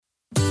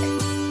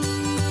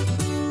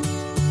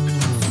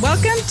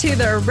Welcome to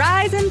the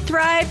Rise and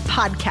Thrive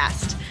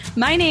podcast.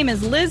 My name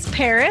is Liz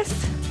Paris.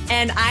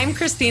 And I'm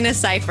Christina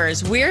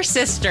Cyphers. We're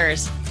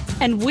sisters.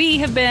 And we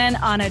have been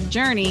on a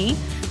journey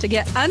to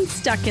get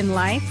unstuck in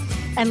life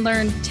and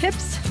learn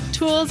tips,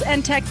 tools,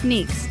 and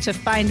techniques to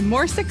find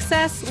more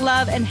success,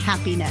 love, and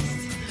happiness.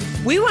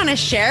 We want to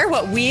share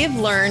what we've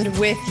learned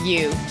with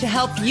you to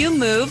help you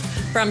move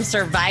from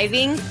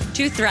surviving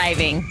to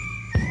thriving.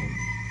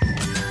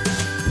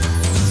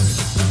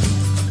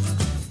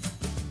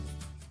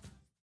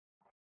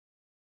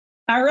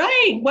 All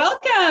right,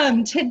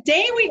 welcome.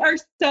 Today we are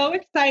so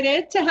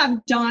excited to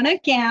have Donna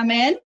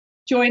Gammon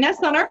join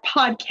us on our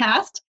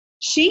podcast.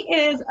 She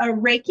is a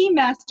Reiki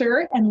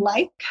master and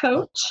life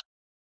coach.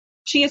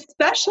 She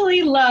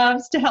especially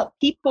loves to help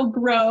people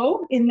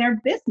grow in their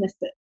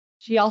businesses.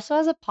 She also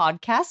has a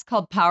podcast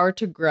called Power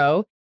to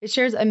Grow. It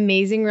shares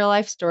amazing real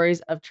life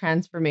stories of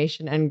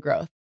transformation and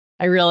growth.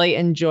 I really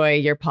enjoy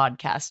your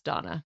podcast,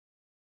 Donna.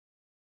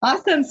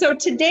 Awesome. So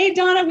today,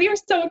 Donna, we are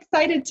so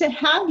excited to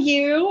have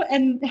you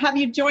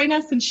join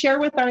us and share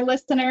with our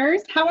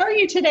listeners. How are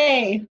you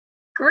today?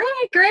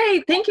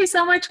 Great. Thank you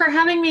so much for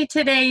having me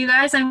today, you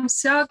guys. I'm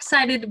so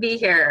excited to be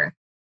here.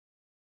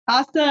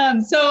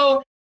 Awesome.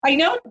 So I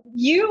know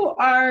you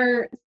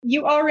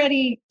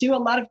already do a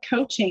lot of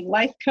coaching,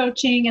 life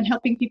coaching, and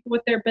helping people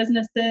with their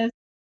businesses.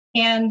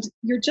 And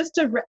you're just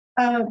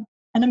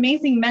an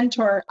amazing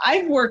mentor.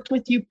 I've worked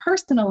with you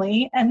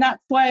personally, and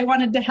that's why I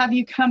wanted to have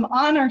you come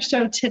on our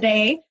show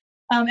today.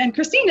 And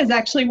Christine has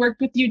actually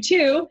worked with you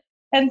too.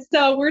 And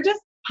so we're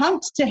just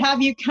pumped to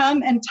have you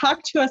come and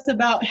talk to us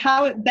about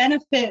how it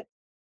benefits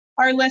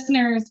our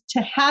listeners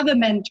to have a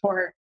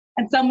mentor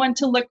and someone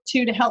to look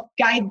to help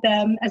guide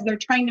them as they're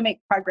trying to make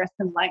progress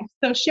in life.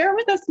 So share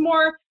with us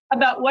more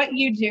about what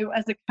you do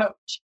as a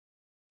coach.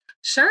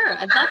 Sure,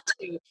 I'd love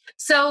to.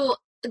 So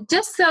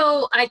just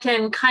so I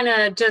can kind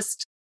of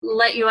just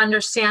let you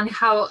understand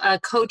how a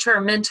coach or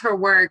a mentor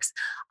works,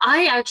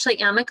 I actually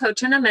am a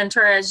coach and a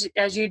mentor, as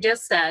you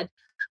just said,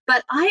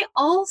 but I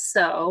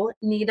also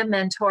need a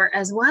mentor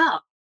as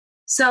well.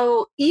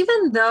 So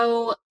even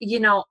though,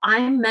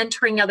 I'm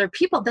mentoring other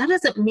people, that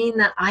doesn't mean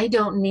that I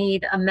don't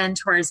need a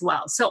mentor as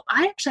well. So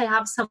I actually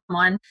have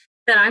someone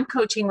that I'm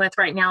coaching with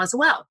right now as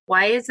well.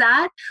 Why is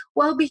that?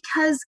 Well,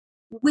 because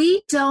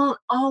we don't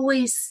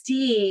always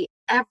see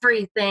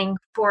everything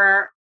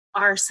for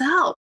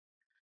ourselves.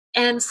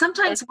 And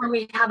sometimes when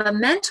we have a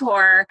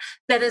mentor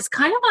that is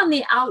kind of on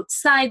the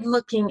outside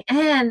looking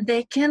in,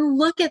 they can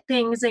look at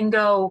things and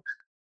go,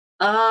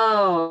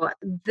 oh,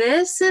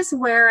 this is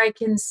where I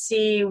can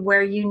see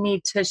where you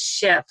need to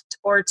shift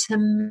or to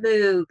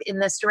move in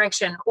this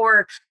direction.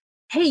 Or,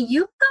 hey,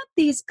 you've got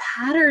these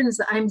patterns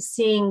I'm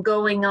seeing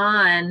going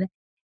on.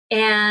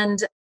 And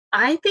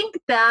I think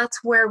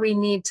that's where we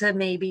need to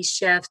maybe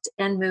shift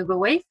and move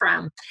away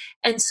from.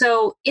 And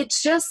so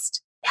it's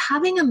just,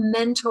 having a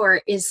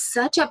mentor is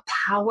such a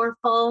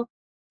powerful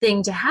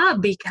thing to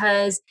have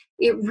because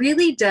it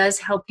really does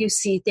help you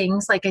see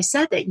things, like I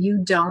said, that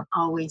you don't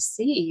always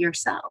see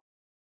yourself.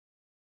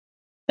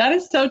 That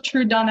is so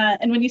true, Donna.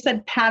 And when you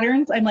said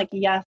patterns, I'm like,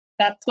 yes,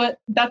 that's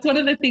one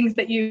of the things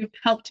that you've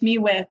helped me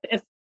with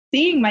is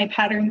seeing my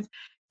patterns.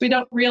 We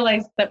don't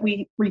realize that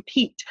we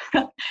repeat.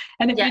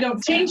 And if we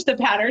don't change the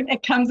pattern,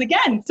 it comes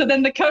again. So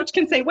then the coach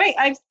can say, wait,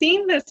 I've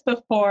seen this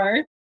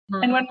before.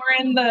 Mm-hmm. And when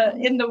we're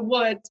in the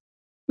woods,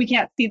 we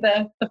can't see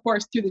the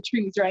forest through the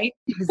trees, right?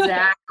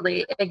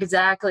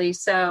 Exactly.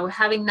 So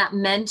having that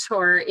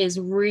mentor is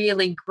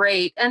really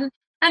great. And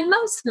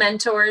most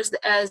mentors,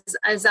 as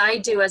I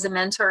do as a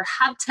mentor,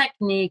 have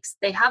techniques,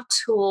 they have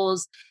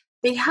tools,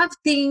 they have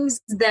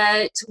things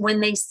that when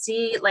they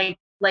see,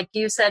 like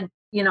you said,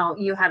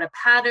 you had a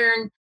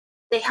pattern,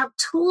 they have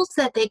tools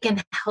that they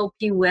can help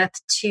you with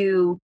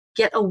to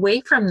get away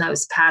from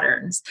those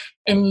patterns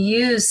and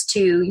use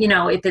to,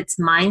 if it's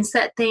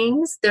mindset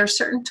things, there are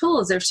certain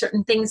tools, there are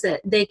certain things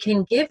that they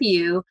can give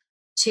you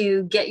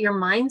to get your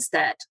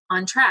mindset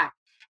on track.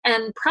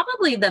 And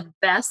probably the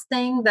best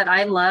thing that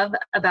I love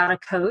about a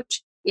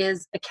coach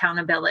is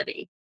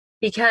accountability,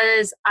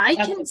 because I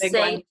can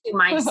say to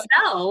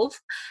myself,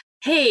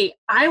 hey,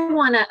 I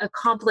want to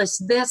accomplish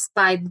this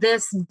by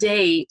this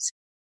date.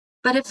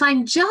 But if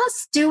I'm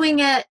just doing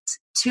it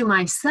to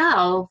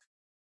myself,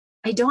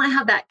 I don't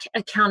have that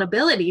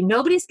accountability.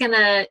 Nobody's going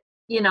to,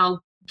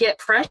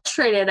 get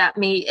frustrated at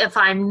me if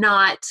I'm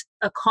not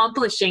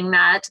accomplishing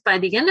that by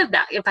the end of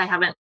that, if I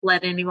haven't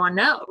let anyone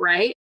know,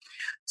 right?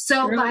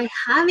 So by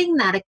having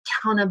that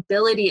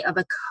accountability of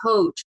a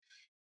coach,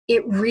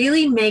 it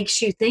really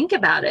makes you think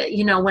about it.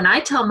 When I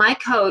tell my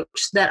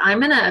coach that I'm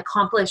going to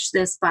accomplish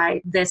this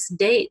by this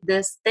date,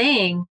 this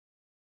thing,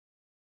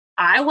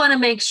 I want to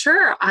make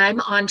sure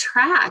I'm on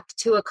track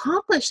to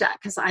accomplish that,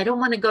 because I don't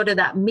want to go to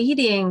that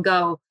meeting and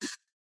go,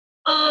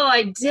 oh,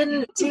 I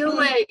didn't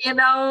do it,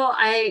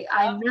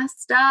 I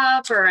messed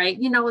up, or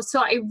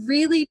so I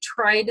really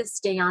try to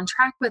stay on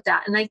track with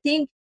that. And I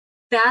think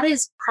that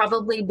has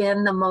probably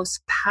been the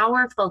most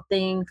powerful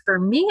thing for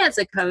me as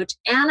a coach.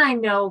 And I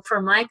know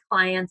for my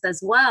clients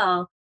as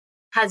well,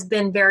 has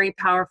been very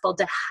powerful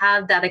to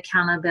have that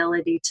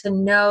accountability, to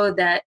know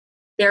that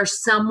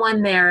there's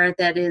someone there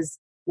that is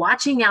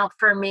watching out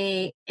for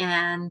me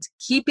and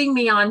keeping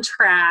me on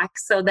track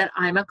so that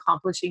I'm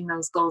accomplishing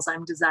those goals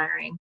I'm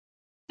desiring.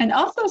 And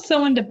also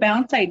someone to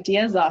bounce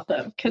ideas off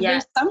of. Because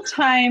Yes. there's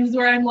sometimes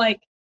where I'm like,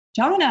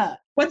 Donna,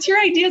 what's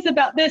your ideas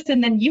about this?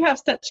 And then you have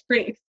such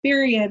great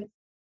experience.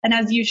 And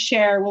as you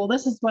share, well,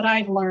 this is what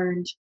I've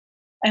learned.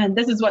 And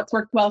this is what's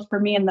worked well for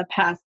me in the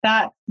past.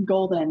 That's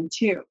golden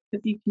too.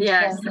 Because you can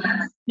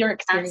share your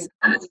experience.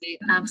 Absolutely.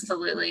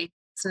 Absolutely.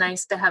 It's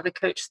nice to have a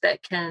coach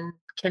that can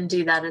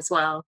do that as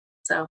well.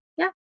 So,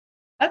 yeah.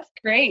 That's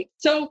great.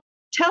 So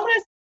tell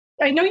us,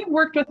 I know you've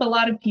worked with a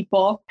lot of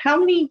people. How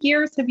many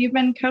years have you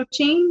been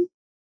coaching?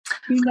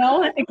 You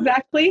know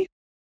exactly?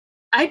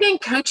 I've been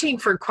coaching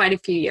for quite a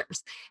few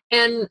years.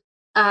 And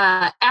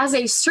as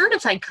a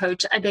certified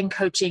coach, I've been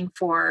coaching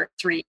for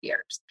 3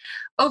 years,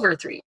 over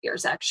 3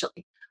 years,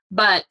 actually.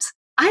 But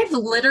I've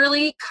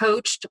literally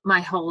coached my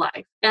whole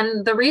life.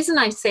 And the reason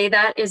I say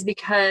that is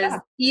because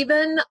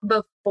even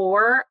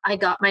before I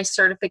got my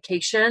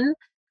certification,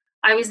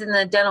 I was in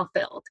the dental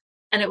field.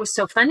 And it was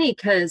so funny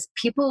because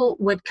people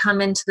would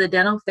come into the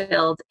dental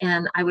field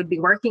and I would be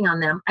working on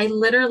them. I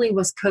literally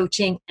was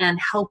coaching and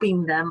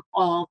helping them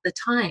all the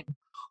time.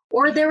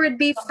 Or there would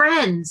be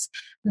friends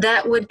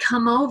that would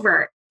come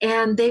over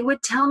and they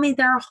would tell me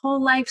their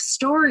whole life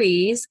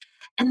stories.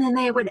 And then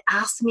they would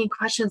ask me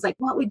questions like,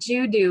 what would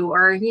you do?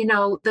 Or,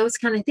 those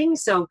kind of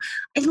things. So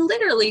I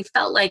literally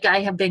felt like I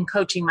have been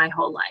coaching my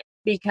whole life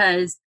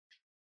because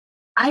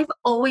I've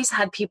always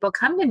had people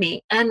come to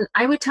me. And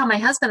I would tell my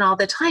husband all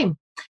the time,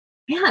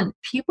 man,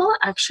 people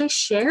actually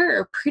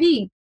share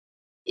pretty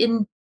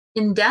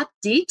in-depth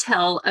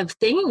detail of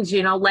things,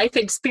 life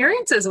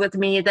experiences with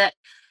me that,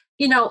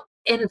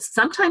 and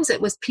sometimes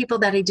it was people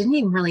that I didn't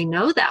even really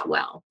know that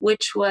well,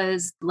 which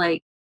was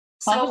like,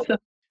 Awesome.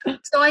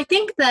 So I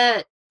think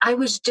that I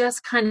was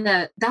just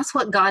that's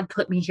what God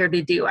put me here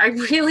to do. I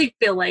really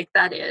feel like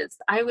that is.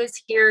 I was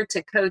here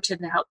to coach and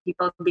to help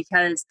people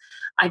because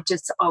I've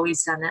just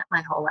always done it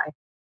my whole life.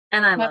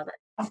 And I love it.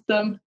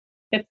 Awesome.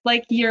 It's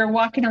like you're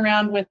walking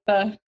around with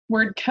the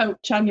word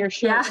coach on your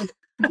shirt.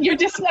 Yeah. You're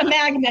just a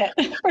magnet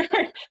for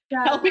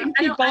helping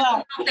people out. I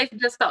don't know if they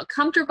just felt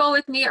comfortable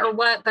with me or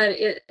what, but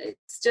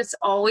it's just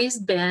always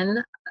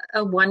been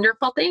a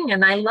wonderful thing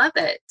and I love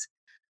it.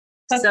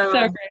 That's so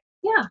great.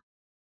 Yeah.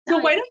 So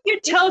why don't you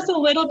tell us a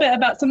little bit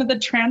about some of the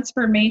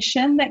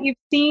transformation that you've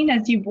seen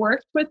as you've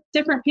worked with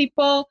different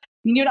people?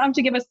 You don't have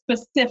to give us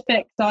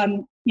specifics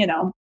on,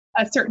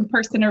 a certain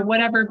person or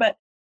whatever, but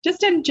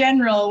just in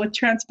general with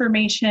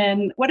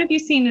transformation, what have you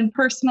seen in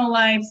personal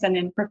lives and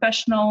in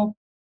professional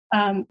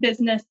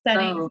business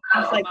settings,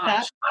 things like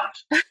that?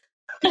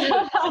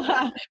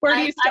 Where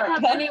do you start? I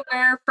have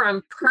anywhere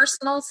from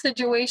personal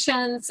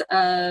situations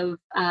of,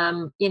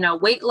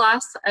 weight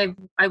loss.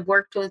 I've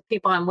worked with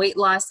people on weight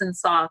loss and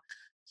saw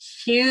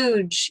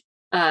huge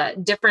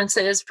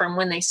differences from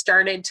when they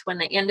started to when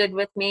they ended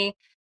with me.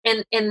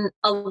 And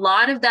a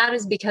lot of that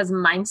is because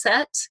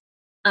mindset.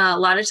 A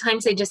lot of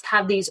times they just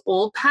have these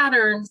old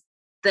patterns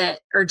that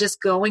are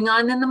just going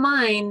on in the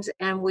mind,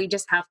 and we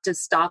just have to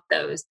stop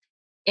those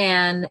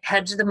and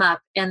hedge them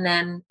up and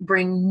then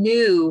bring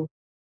new,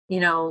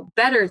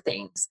 better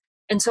things.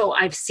 And so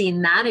I've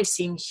seen that. I've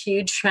seen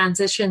huge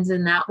transitions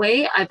in that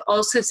way. I've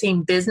also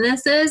seen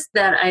businesses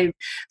that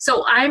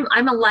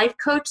I'm a life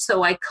coach.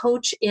 So I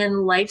coach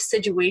in life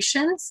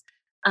situations,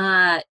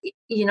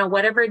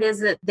 whatever it is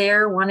that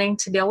they're wanting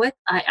to deal with.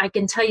 I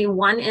can tell you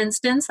one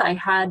instance. I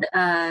had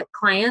a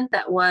client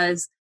that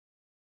was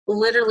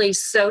literally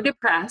so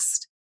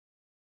depressed,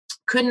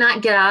 could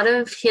not get out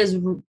of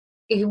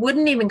he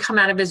wouldn't even come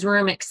out of his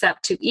room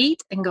except to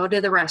eat and go to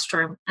the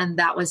restroom. And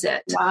that was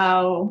it.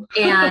 Wow.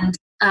 And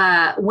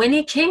when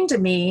he came to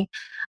me,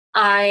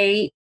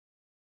 I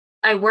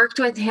worked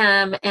with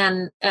him.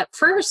 And at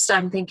first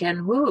I'm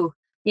thinking, whoo,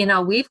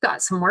 we've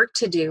got some work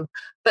to do.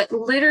 But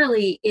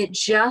literally it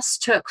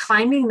just took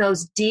finding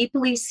those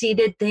deeply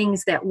seated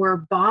things that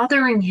were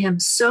bothering him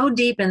so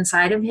deep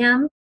inside of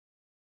him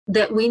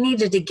that we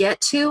needed to get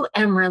to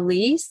and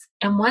release.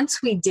 And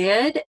once we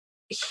did,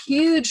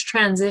 huge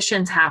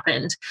transitions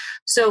happened.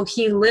 So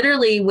he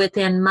literally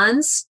within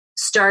months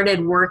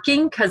started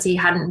working because he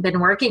hadn't been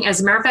working. As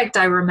a matter of fact,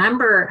 I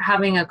remember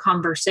having a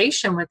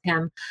conversation with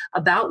him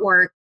about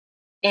work,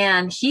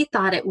 and he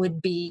thought it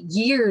would be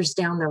years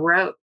down the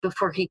road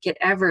before he could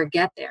ever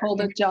get there. Hold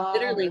a job. It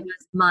literally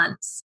was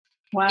months.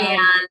 Wow.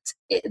 And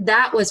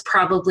that was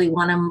probably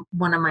one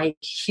of my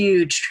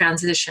huge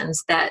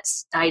transitions that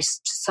I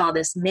saw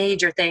this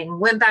major thing.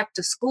 Went back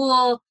to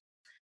school,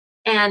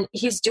 and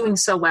he's doing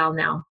so well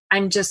now.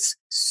 I'm just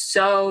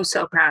so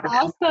proud of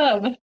him.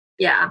 Awesome.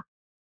 Yeah.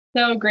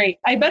 So great.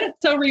 I bet it's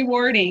so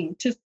rewarding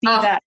to see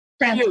that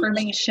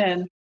transformation.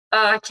 Huge.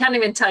 I can't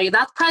even tell you.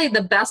 That's probably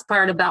the best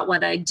part about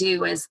what I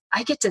do is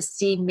I get to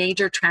see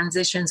major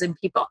transitions in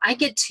people. And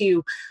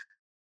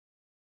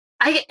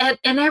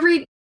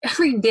every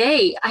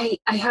day I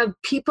have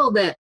people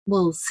that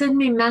will send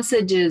me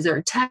messages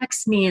or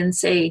text me and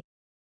say,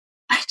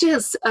 I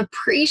just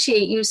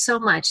appreciate you so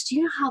much. Do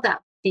you know how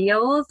that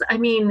feels? I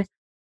mean,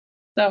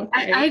 So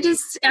I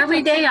just,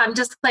 every day I'm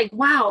just like,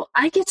 wow,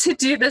 I get to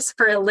do this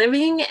for a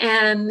living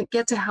and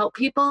get to help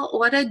people.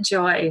 What a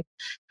joy.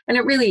 And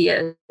it really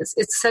is.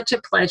 It's such a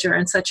pleasure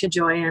and such a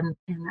joy. And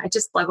I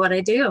just love what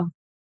I do.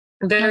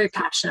 I'm very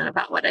passionate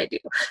about what I do.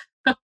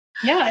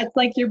 Yeah, it's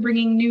like you're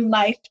bringing new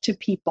life to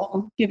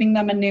people, giving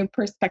them a new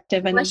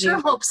perspective and I sure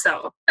hope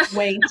so.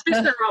 way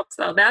I sure hope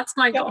so. That's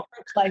my goal.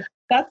 Life.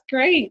 That's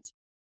great.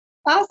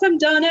 Awesome,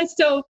 Donna.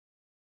 So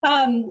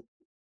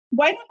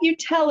why don't you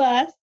tell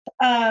us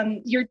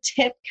your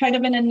tip kind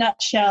of in a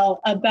nutshell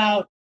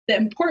about the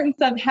importance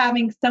of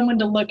having someone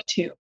to look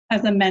to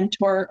as a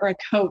mentor or a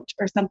coach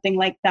or something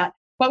like that?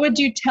 What would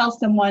you tell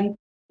someone,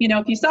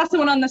 if you saw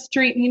someone on the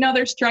street and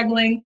they're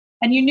struggling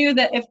and you knew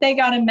that if they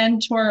got a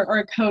mentor or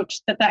a coach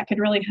that could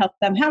really help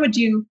them, how would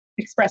you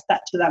express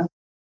that to them?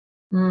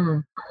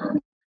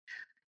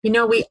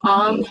 We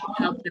all need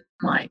help in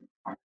life.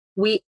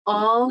 We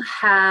all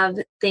have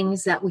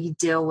things that we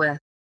deal with.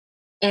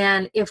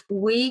 And if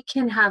we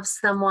can have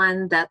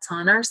someone that's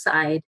on our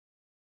side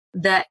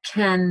that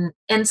can,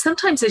 and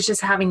sometimes it's just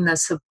having the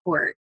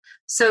support.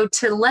 So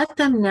to let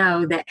them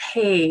know that,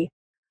 hey,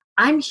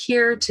 I'm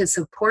here to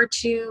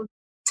support you,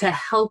 to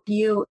help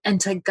you,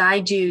 and to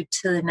guide you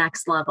to the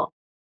next level.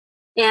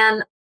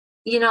 And,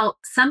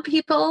 some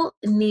people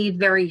need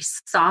very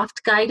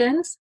soft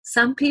guidance.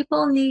 Some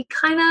people need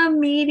kind of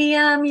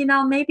medium,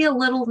 maybe a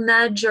little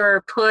nudge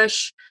or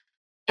push.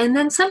 And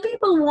then some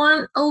people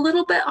want a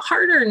little bit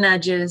harder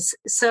nudges.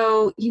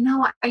 So,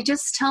 I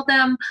just tell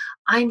them,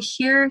 I'm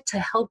here to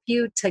help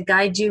you, to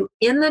guide you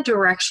in the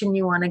direction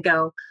you want to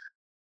go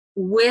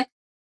with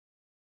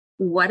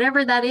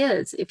whatever that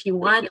is. If you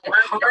want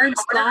hard,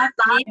 soft,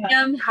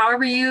 medium,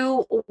 however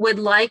you would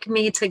like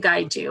me to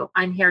guide you,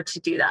 I'm here to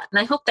do that.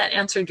 And I hope that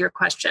answered your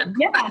question.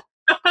 Yeah.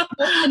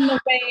 In the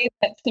way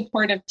that's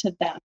supportive to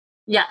them.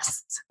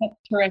 Yes. That's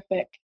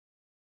terrific.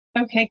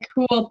 Okay,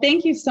 cool.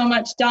 Thank you so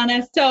much,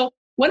 Donna. So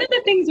one of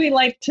the things we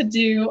like to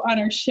do on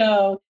our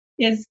show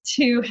is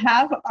to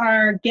have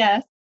our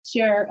guests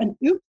share an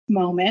oops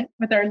moment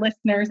with our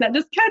listeners that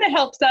just kind of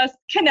helps us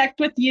connect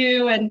with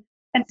you and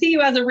see you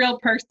as a real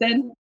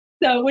person.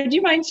 So would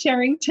you mind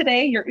sharing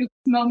today your oops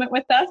moment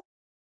with us?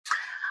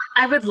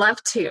 I would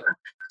love to.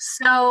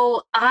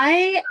 So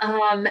I'm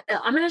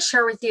going to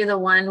share with you the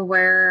one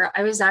where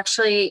I was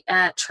actually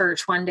at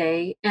church one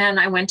day and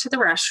I went to the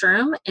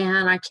restroom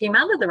and I came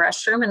out of the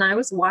restroom and I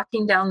was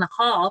walking down the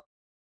hall.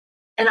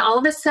 And all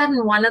of a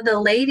sudden, one of the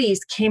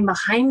ladies came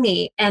behind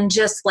me and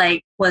just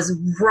was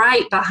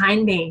right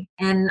behind me.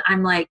 And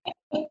I'm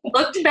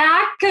looked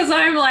back because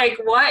I'm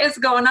what is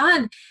going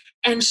on?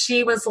 And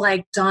she was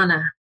like,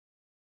 Donna,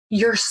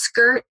 your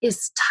skirt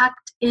is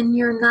tucked in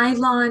your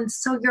nylon,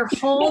 so your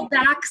whole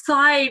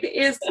backside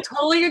is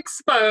totally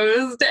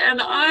exposed.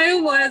 And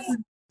I was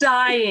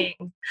dying.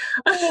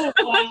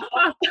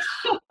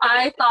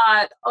 I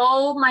thought,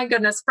 oh my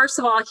goodness. First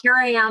of all, here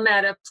I am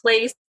at a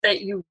place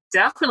that you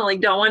definitely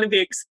don't want to be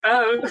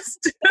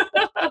exposed.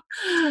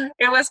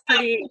 It was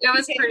pretty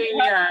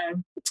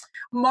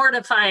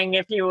mortifying,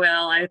 if you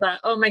will. I thought,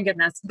 oh my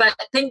goodness. But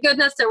thank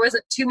goodness there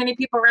wasn't too many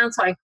people around,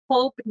 so I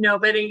hope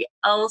nobody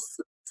else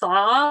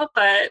saw,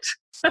 but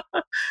I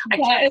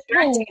can't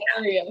guarantee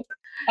hilarious.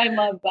 I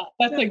love that.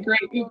 That's a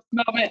great oops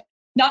moment.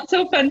 Not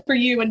so fun for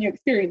you when you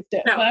experienced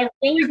it, but a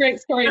really great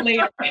story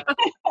later.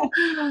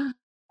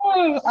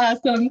 Oh,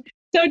 awesome.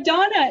 So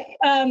Donna,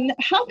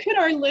 how could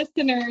our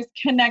listeners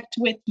connect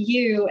with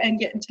you and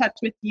get in touch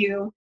with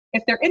you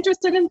if they're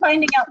interested in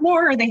finding out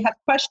more or they have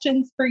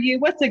questions for you?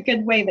 What's a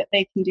good way that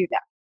they can do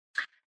that?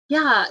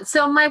 Yeah,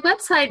 so my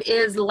website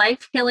is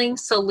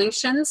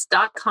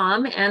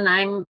lifehealingsolutions.com, and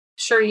I'm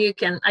sure I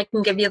can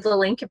give you the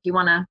link if you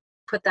want to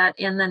put that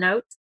in the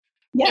notes.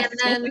 Yes.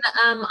 And then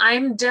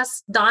I'm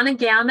just Donna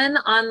Gammon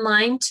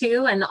online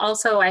too. And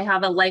also I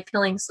have a Life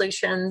Healing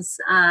Solutions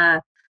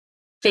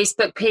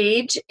Facebook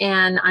page,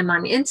 and I'm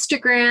on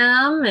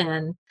Instagram.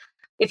 And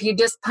if you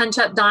just punch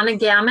up Donna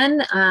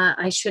Gammon,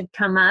 I should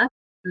come up.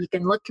 You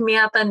can look me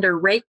up under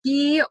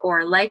Reiki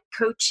or life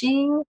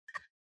coaching.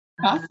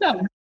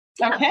 Awesome.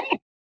 Okay.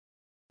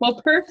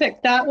 Well,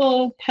 perfect. That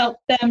will help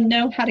them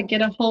know how to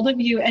get a hold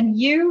of you. And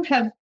you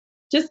have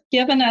just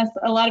given us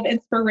a lot of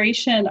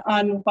inspiration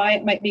on why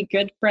it might be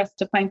good for us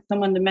to find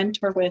someone to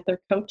mentor with or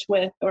coach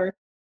with, or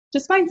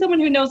just find someone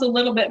who knows a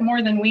little bit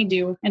more than we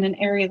do in an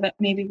area that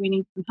maybe we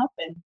need some help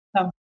in.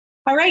 So,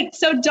 all right.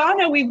 So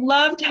Donna, we've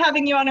loved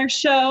having you on our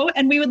show,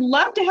 and we would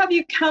love to have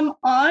you come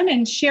on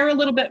and share a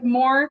little bit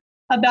more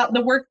about the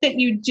work that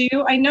you do.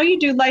 I know you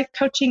do life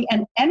coaching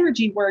and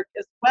energy work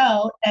as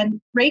well, and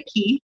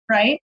Reiki,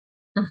 right?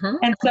 Mm-hmm.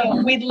 And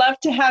so we'd love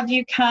to have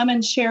you come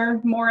and share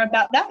more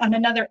about that on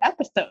another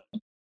episode.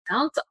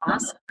 Sounds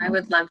awesome. I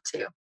would love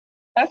to.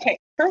 Okay,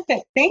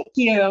 perfect. Thank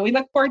you. We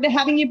look forward to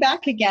having you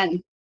back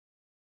again.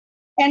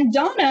 And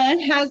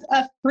Donna has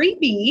a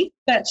freebie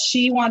that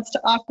she wants to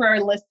offer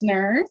our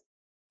listeners.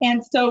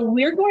 And so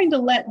we're going to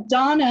let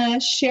Donna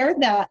share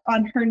that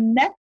on her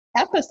next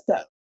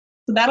episode.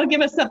 So that'll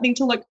give us something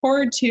to look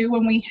forward to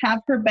when we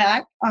have her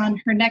back on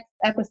her next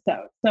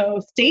episode. So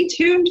stay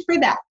tuned for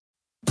that.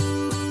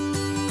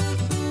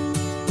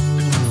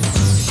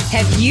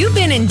 Have you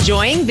been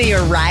enjoying the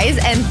Arise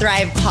and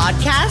Thrive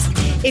podcast?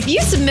 If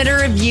you submit a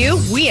review,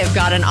 we have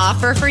got an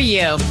offer for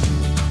you.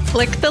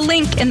 Click the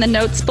link in the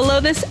notes below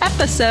this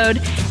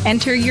episode,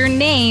 enter your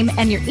name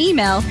and your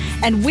email,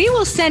 and we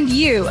will send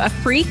you a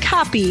free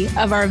copy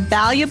of our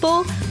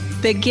valuable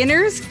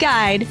Beginner's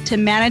Guide to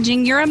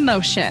Managing Your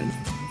Emotions.